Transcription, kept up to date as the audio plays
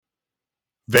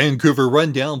Vancouver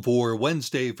Rundown for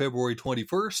Wednesday, February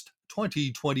 21st,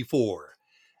 2024.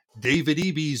 David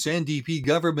Eby's NDP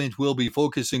government will be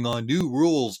focusing on new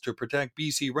rules to protect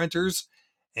BC renters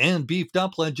and beefed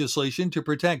up legislation to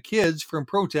protect kids from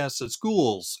protests at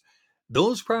schools.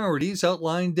 Those priorities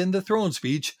outlined in the throne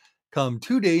speech come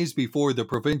 2 days before the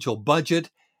provincial budget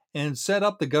and set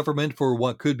up the government for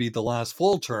what could be the last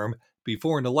full term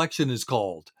before an election is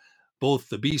called. Both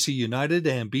the BC United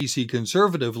and BC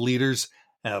Conservative leaders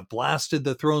have blasted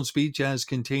the throne speech as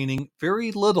containing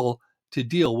very little to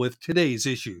deal with today's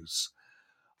issues.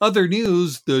 Other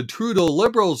news, the Trudeau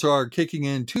Liberals are kicking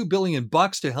in $2 billion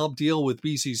to help deal with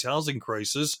BC's housing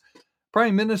crisis.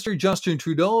 Prime Minister Justin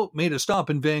Trudeau made a stop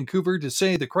in Vancouver to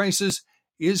say the crisis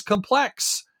is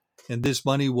complex, and this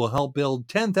money will help build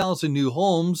 10,000 new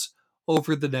homes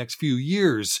over the next few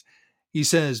years. He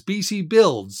says BC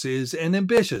Builds is an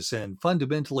ambitious and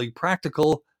fundamentally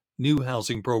practical new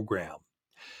housing program.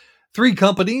 3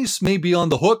 companies may be on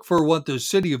the hook for what the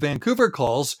City of Vancouver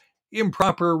calls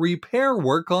improper repair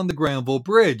work on the Granville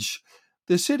Bridge.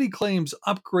 The city claims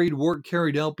upgrade work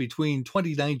carried out between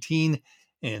 2019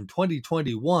 and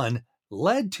 2021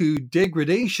 led to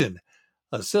degradation.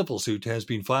 A civil suit has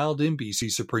been filed in BC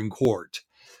Supreme Court.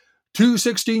 2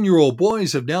 16-year-old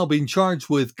boys have now been charged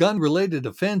with gun-related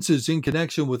offenses in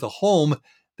connection with a home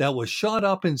that was shot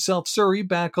up in South Surrey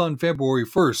back on February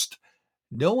 1st.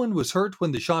 No one was hurt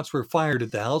when the shots were fired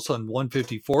at the house on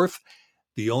 154th.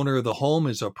 The owner of the home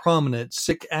is a prominent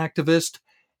Sikh activist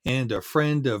and a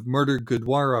friend of murdered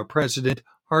Gurdwara President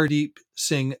Hardeep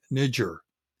Singh Nijjar.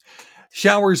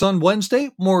 Showers on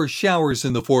Wednesday, more showers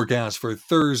in the forecast for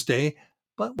Thursday,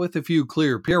 but with a few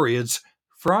clear periods.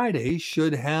 Friday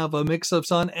should have a mix of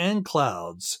sun and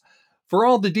clouds. For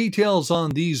all the details on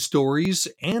these stories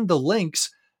and the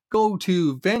links, go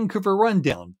to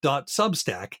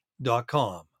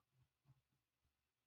vancouverrundown.substack.com.